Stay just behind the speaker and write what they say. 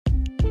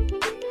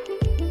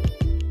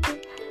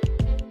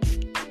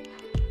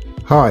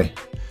Hi,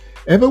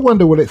 ever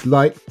wonder what it's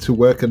like to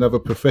work another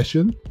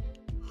profession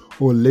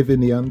or live in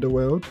the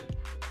underworld?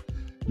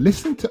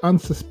 Listen to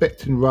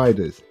unsuspecting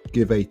riders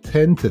give a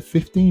 10 to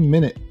 15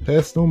 minute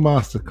personal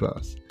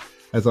masterclass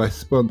as I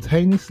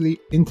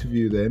spontaneously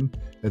interview them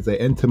as they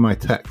enter my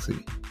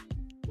taxi.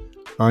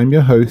 I'm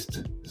your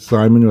host,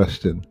 Simon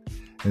Rushton,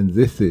 and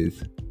this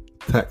is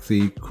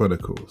Taxi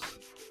Chronicles.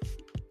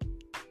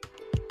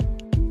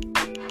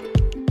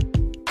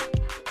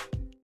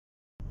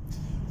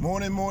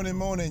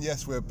 Morning.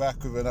 Yes, we're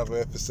back with another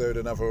episode,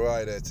 another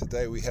rider.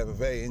 Today we have a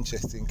very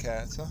interesting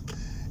character.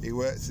 He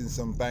works in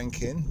some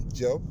banking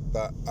job,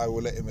 but I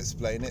will let him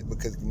explain it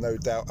because no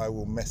doubt I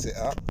will mess it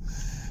up.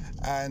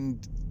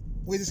 And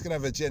we're just going to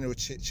have a general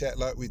chit chat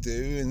like we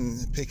do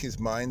and pick his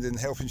mind and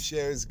help him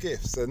share his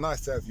gifts. So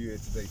nice to have you here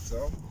today,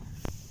 Tom.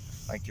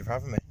 Thank you for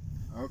having me.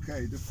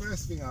 Okay, the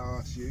first thing I'll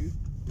ask you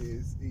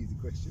is an easy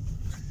question.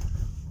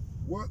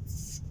 What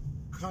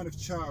kind of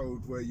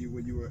child were you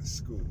when you were at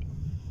school?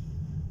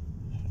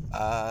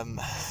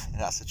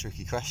 That's a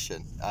tricky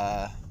question.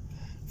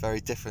 Very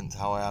different to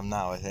how I am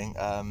now, I think.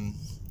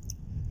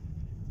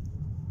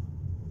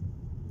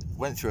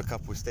 Went through a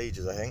couple of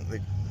stages, I think.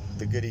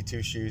 The goody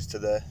two shoes to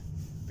the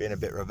being a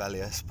bit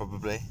rebellious,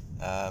 probably.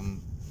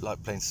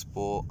 Like playing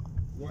sport.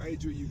 What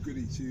age were you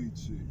goody two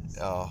shoes?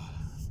 Oh,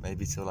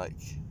 maybe till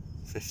like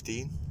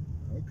 15.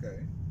 Okay.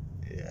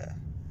 Yeah.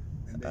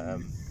 And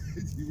then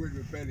you went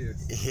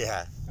rebellious.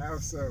 Yeah. How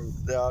so?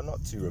 They are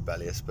not too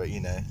rebellious, but you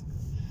know.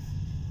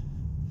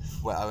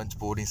 Well, I went to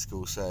boarding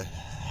school, so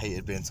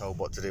hated being told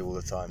what to do all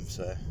the time.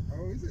 So.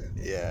 Oh, is it?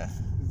 Yeah.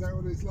 Is that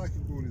what it's like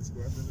in boarding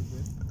school? I've never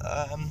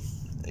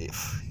been.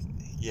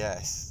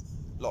 Yes,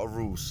 a lot of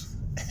rules.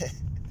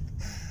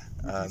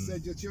 Would you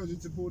send your children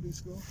to boarding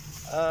school?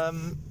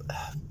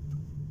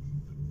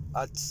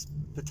 I'd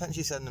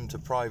potentially send them to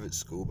private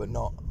school, but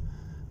not.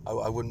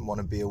 I wouldn't want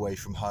to be away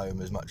from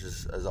home as much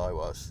as I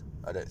was.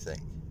 I don't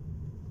think.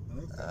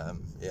 Okay.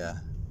 Yeah.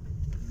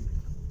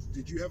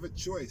 Did you have a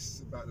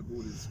choice about the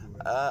boarding school?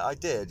 I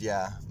did,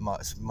 yeah.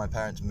 My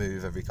parents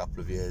move every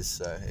couple of years,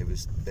 so it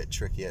was a bit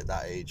tricky at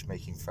that age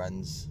making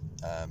friends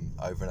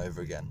over and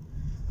over again.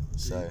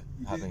 So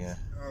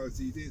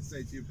so you didn't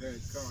say to your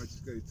parents, "Can't I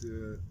just go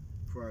to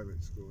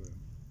private school?" Then?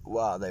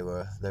 Well, they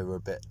were a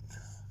bit.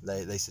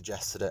 They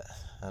suggested it,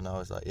 and I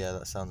was like, "Yeah,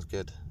 that sounds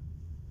good."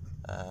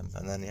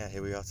 And then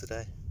here we are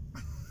today.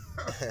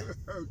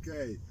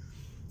 Okay.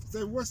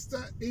 So what's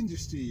that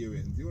industry you're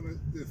in? Do you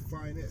want to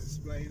define it,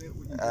 explain it?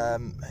 What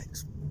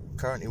It's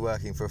currently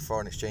working for a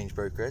foreign exchange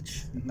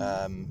brokerage,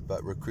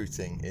 but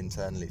recruiting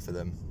internally for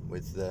them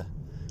with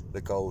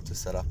the goal to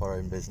set up our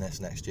own business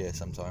next year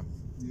sometime.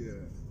 Yeah.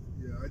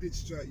 I did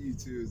strike you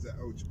two as that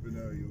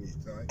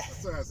entrepreneurial type.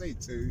 Sorry, I say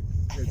two.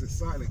 There's a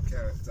silent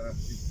character who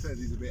says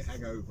he's a bit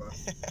hangover,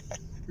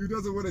 who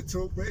doesn't want to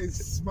talk but is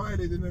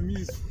smiling in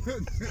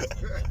amusement.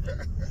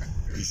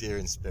 He's here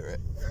in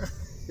spirit.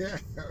 Yeah.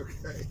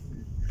 Okay.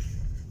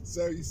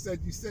 So you said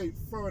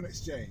foreign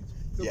exchange.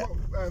 So yeah.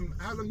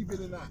 How long have you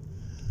been in that?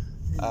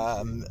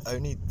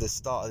 Only the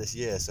start of this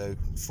year, so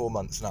 4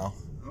 months now.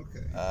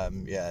 Okay.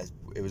 Yeah,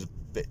 it was a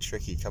bit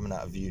tricky coming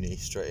out of uni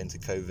straight into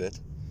COVID.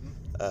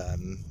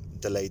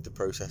 Delayed the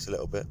process a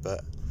little bit,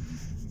 but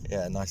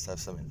yeah, nice to have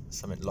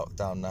something locked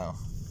down now.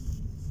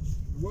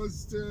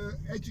 Was the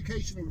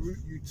educational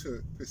route you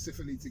took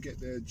specifically to get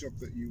the job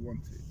that you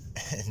wanted?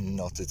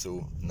 Not at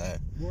all, no.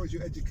 What was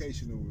your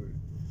educational route?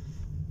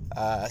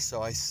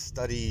 So I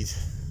studied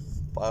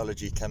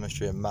biology,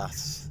 chemistry and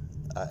maths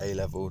at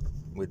A-level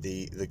with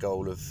the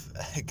goal of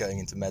going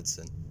into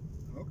medicine.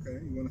 Okay,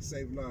 you want to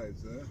save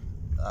lives, huh?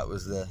 That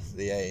was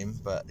the aim,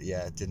 but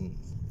yeah, I'm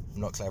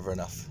not clever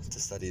enough to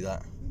study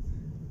that.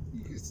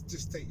 You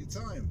just take your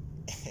time.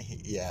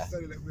 Yeah.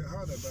 Study a little bit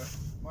harder, but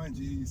mind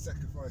you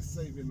sacrifice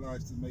saving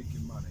lives to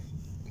making money.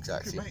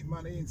 Exactly. You can make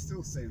money and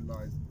still save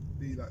lives.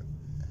 Be like,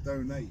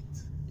 donate.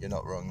 You're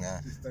not wrong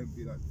there. Just don't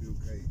be like Bill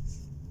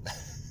Gates.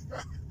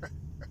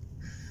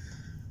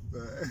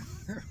 but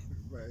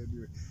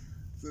anyway,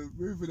 so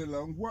moving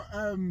along, what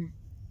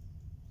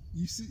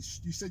you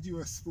said you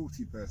were a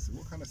sporty person.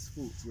 What kind of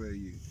sports were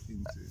you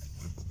into?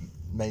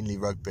 Mainly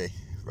rugby,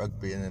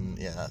 and then,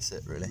 yeah, that's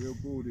it really. Real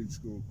boarding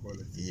school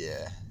quality.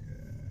 Yeah.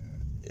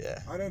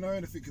 I don't know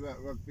anything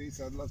about rugby,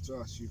 so I'd love to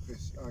ask you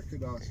questions. I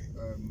could ask.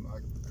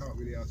 I can't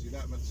really ask you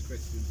that much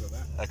questions on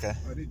that. Okay.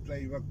 I did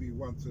play rugby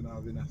once when I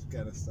was in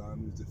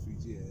Afghanistan with the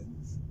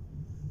Fijians.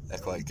 They're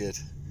quite good.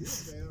 Yeah,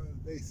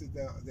 they said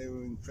that they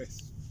were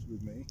impressed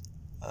with me.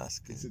 Oh, that's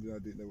good. They said I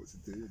didn't know what to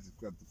do. I just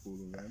grabbed the ball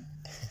and ran.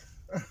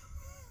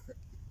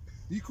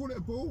 Do you call it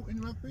a ball in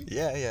rugby?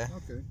 Yeah.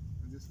 Okay,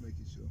 I'm just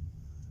making sure.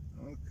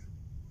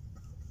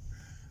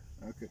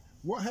 Okay.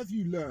 What have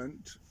you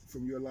learned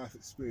from your life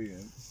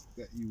experience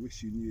that you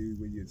wish you knew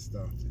when you had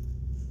started?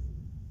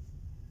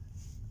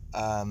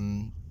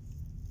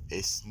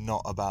 It's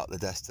not about the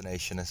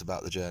destination, it's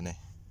about the journey.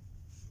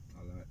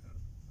 I like that.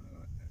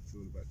 It's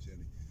all about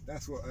journey.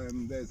 That's what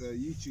there's a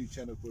YouTube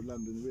channel called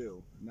London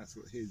Real, and that's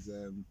what his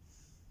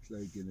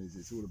slogan is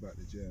it's all about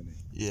the journey.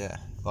 Yeah,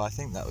 well, I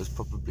think that was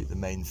probably the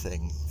main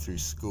thing through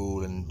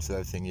school and through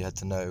everything. You had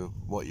to know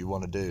what you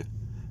want to do,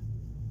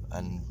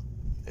 and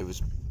there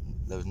was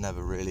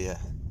never really a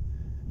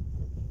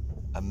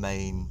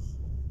main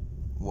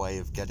way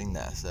of getting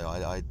there. So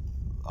I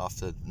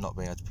after not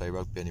being able to play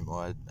rugby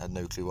anymore, I had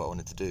no clue what I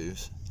wanted to do.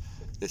 So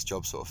this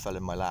job sort of fell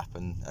in my lap,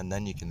 and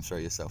then you can throw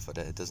yourself at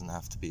it. It doesn't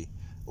have to be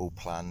all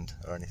planned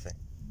or anything.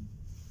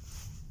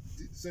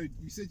 So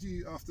you said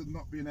you, after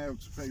not being able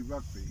to play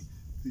rugby,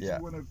 did you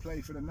want to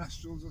play for the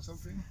Nationals or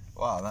something?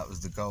 Wow, that was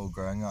the goal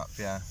growing up,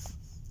 yeah.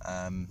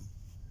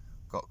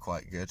 Got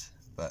quite good,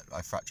 but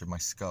I fractured my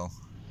skull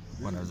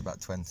when I was about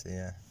 20,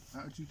 yeah.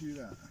 How did you do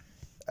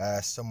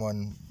that?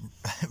 Someone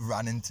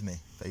ran into me,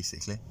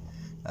 basically,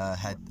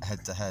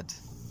 head to head,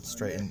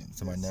 straight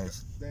into my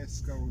nose. Their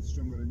skull was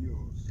stronger than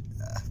yours?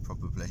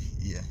 Probably,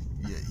 yeah.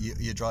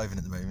 You're driving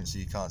at the moment, so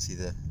you can't see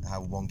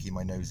how wonky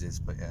my nose is,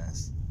 but yeah,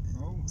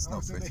 it's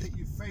not so pretty. They hit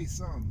you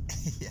face on?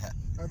 Yeah.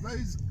 Are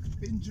those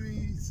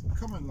injuries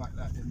common like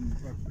that in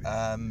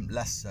rugby?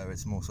 Less so.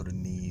 It's more sort of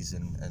knees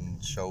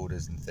and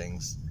shoulders and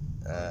things.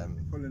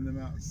 Pulling them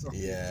out of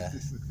sockets,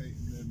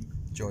 dislocating them.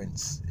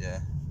 Joints, yeah.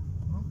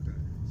 Okay.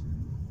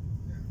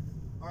 Yeah.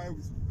 I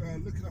was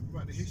looking up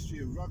about the history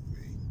of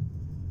rugby.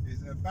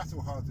 It's a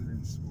battle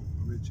hardened sport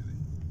originally.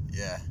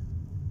 Yeah.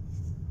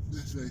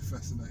 That's very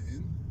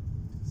fascinating.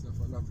 Stuff.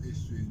 I love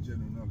history and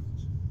general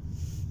knowledge.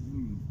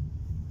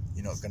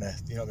 You're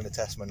not gonna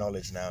test my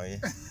knowledge now, are you?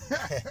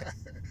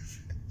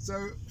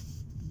 So,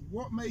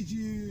 what made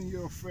you and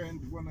your friend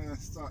want to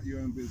start your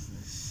own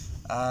business?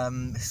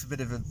 It's a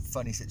bit of a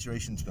funny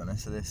situation, to be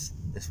honest. So this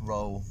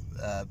role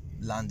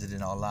landed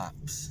in our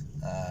laps,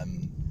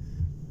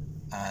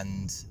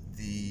 and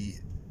the.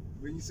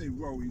 When you say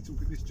role, are you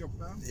talking this job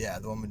now? Yeah,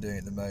 the one we're doing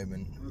at the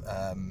moment.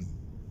 Okay.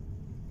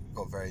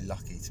 Got very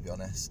lucky, to be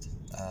honest.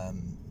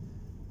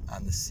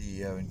 And the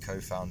CEO and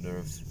co-founder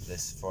of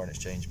this foreign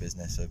exchange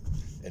business are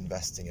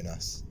investing in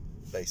us,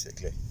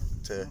 basically.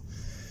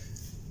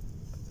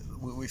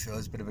 We feel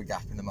there's a bit of a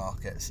gap in the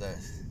market, so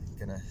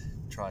gonna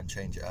try and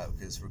change it up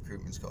because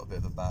recruitment's got a bit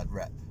of a bad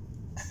rep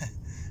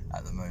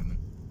at the moment.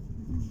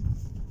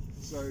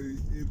 So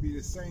it'd be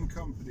the same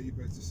company,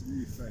 but just a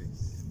new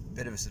face.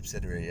 Bit of a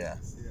subsidiary, yeah.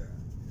 Yeah.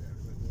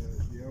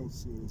 But the old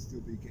school will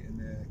still be getting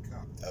their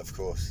cut. Of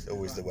course,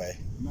 always the way.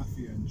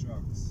 Mafia and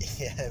drugs.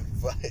 Yeah,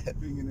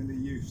 bringing in the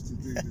youth to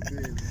do the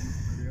dealing.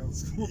 The old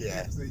school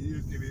people say,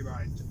 you give me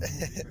mine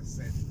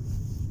 40%.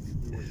 You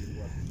do what you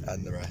want.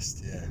 And the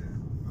rest, yeah.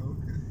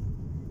 Okay.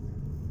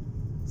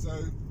 So,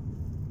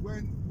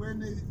 when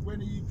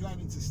are you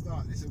planning to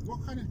start this? And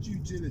what kind of due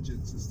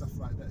diligence and stuff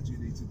like that do you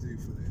need to do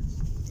for this?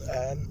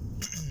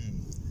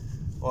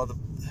 Well,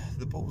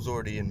 the ball's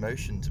already in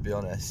motion, to be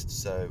honest.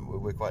 So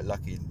we're quite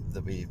lucky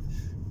that we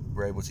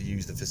were able to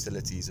use the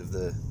facilities of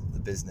the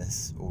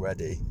business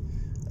already.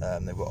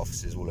 They've got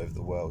offices all over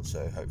the world,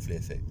 so hopefully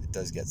if it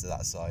does get to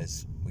that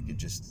size, we could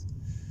just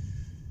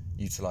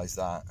utilise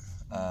that.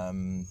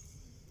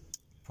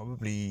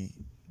 Probably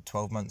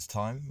 12 months'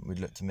 time, we'd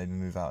look to maybe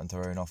move out into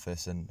our own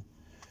office and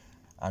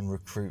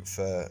recruit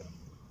for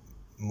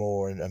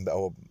more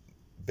or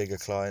bigger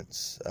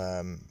clients,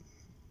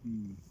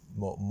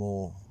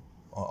 more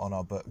on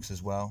our books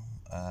as well.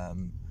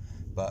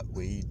 But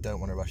we don't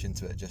want to rush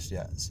into it just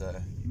yet. So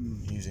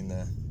using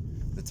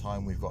the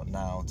time we've got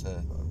now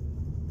to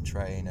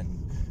train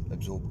and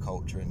absorb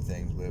culture and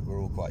things. We're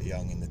all quite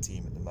young in the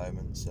team at the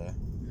moment, so.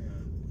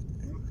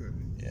 Yeah. Okay.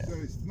 Yeah. So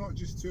it's not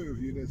just two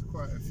of you. There's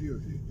quite a few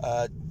of you.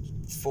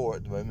 4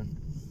 at the moment.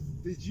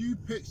 Did you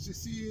pitch the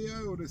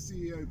CEO or the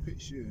CEO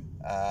pitch you?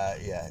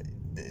 Yeah,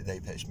 they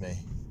pitched me.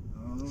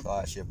 Oh. So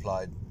I actually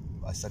applied.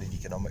 I studied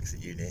economics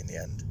at uni in the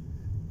end.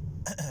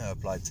 I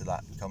applied to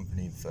that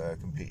company for a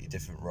completely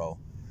different role.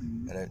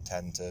 They don't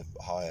tend to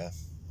hire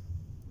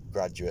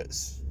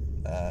graduates,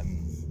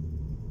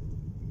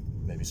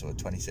 maybe sort of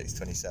 26,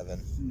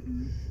 27.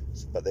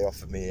 But they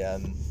offered me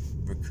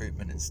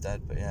recruitment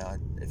instead. But yeah,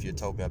 if you had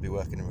told me I'd be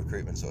working in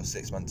recruitment sort of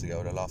 6 months ago, I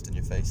would have laughed in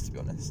your face, to be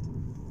honest.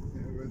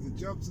 Yeah, well, the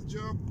job's a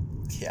job.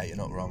 Yeah, you're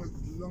not wrong. As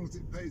long as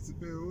it pays the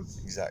bills.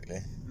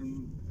 Exactly.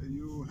 And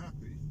you're all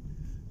happy.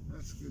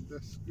 That's good.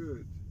 That's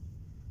good.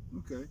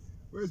 Okay.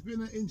 Well, it's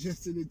been an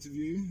interesting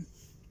interview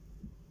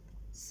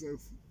so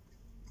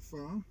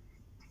far.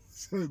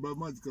 Sorry, my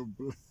mind's gone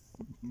blank.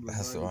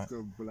 That's all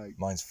right.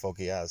 Mine's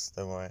foggy as,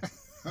 don't worry.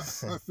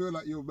 I feel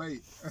like your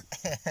mate.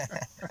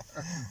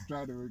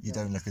 You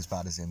don't look as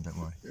bad as him, don't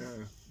worry.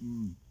 Yeah.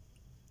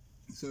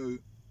 So,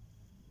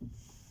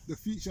 the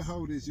future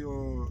hold is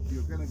you're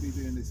going to be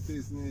doing this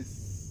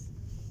business.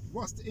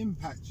 What's the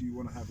impact you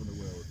want to have on the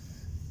world?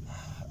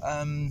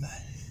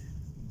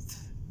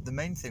 The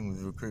main thing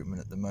with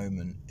recruitment at the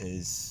moment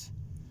is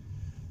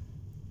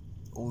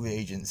all the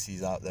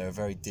agencies out there are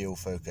very deal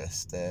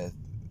focused. They're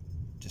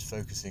just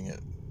focusing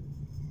at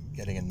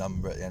getting a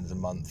number at the end of the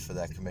month for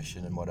their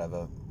commission and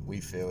whatever.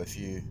 We feel if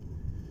you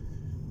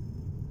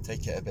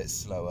take it a bit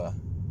slower,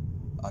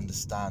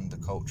 understand the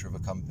culture of a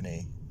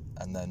company,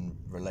 and then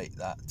relate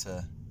that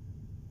to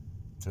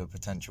a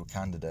potential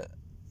candidate,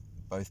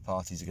 both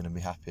parties are going to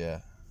be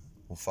happier,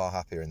 or far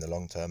happier in the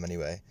long term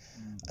anyway.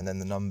 And then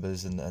the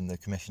numbers and the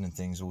commission and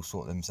things all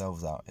sort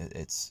themselves out.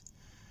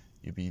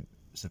 You'd be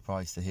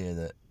surprised to hear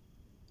that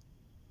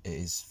it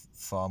is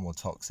far more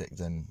toxic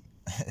than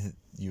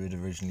you would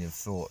originally have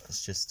thought.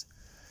 It's just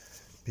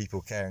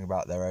people caring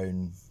about their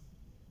own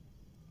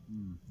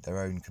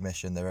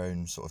commission, their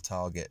own sort of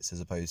targets,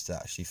 as opposed to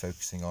actually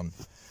focusing on,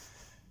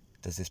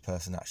 does this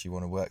person actually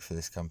want to work for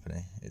this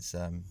company? It's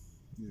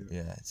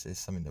it's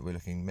something that we're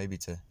looking maybe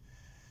to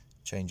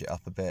change it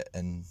up a bit,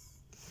 and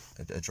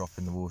a drop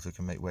in the water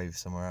can make waves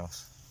somewhere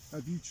else.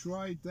 Have you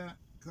tried that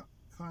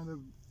kind of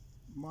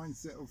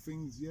mindset of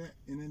things yet,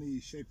 in any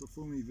shape or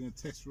form, even a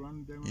test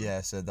run demo?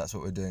 Yeah, so that's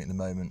what we're doing at the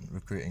moment,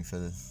 recruiting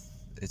for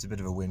it's a bit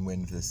of a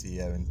win-win for the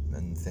CEO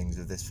and things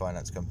of this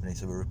finance company,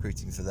 so we're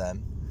recruiting for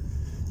them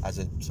as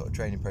a sort of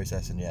training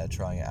process, and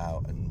trying it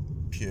out and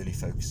purely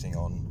focusing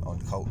on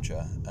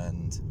culture.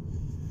 And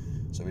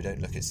so we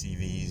don't look at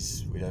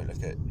CVs, we don't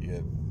look at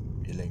your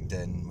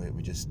LinkedIn,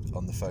 we just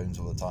on the phones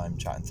all the time,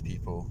 chatting to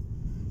people,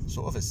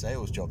 sort of a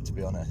sales job, to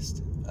be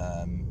honest.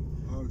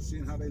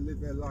 Seeing how they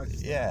live their life.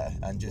 Yeah,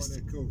 and just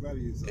what their core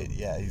values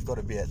are. You've got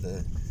to be at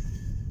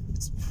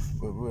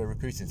we're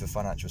recruiting for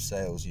financial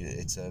sales.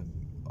 It's a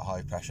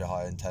high pressure,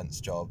 high intense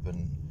job,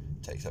 and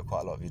takes up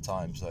quite a lot of your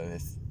time. So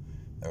if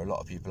there are a lot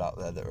of people out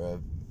there that are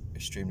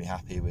extremely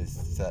happy with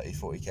 30,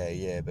 40k a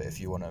year, but if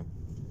you want to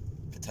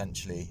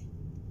potentially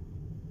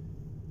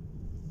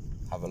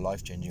have a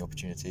life-changing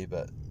opportunity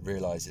but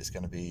realise it's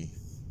going to be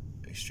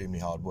extremely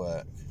hard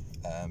work,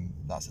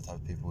 that's the type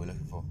of people we're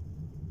looking for.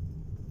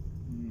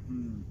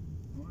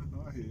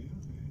 I hear you.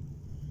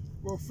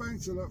 Well,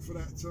 thanks a lot for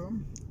that,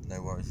 Tom.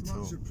 No worries at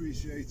all. Much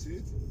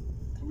appreciated.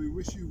 And we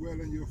wish you well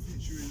in your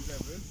future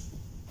endeavours.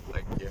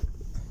 Thank you.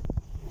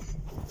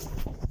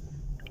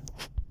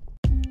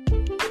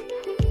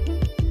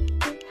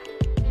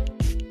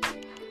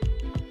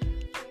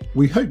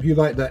 We hope you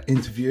liked that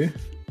interview.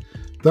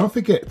 Don't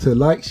forget to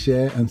like,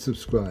 share and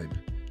subscribe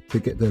to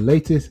get the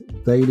latest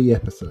daily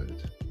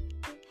episode.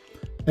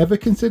 Ever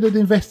considered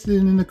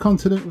investing in the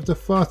continent with the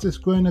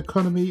fastest growing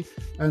economy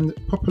and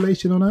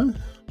population on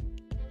Earth?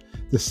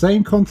 The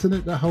same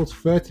continent that holds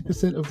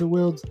 30% of the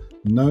world's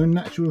known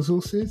natural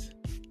resources?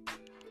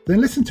 Then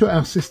listen to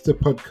our sister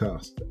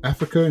podcast,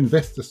 Africa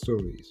Investor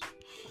Stories,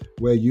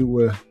 where you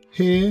will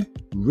hear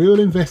real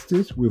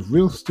investors with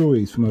real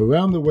stories from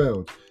around the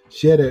world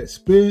share their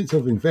experience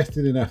of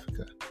investing in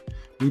Africa.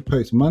 We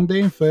post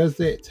Monday and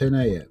Thursday at 10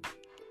 a.m.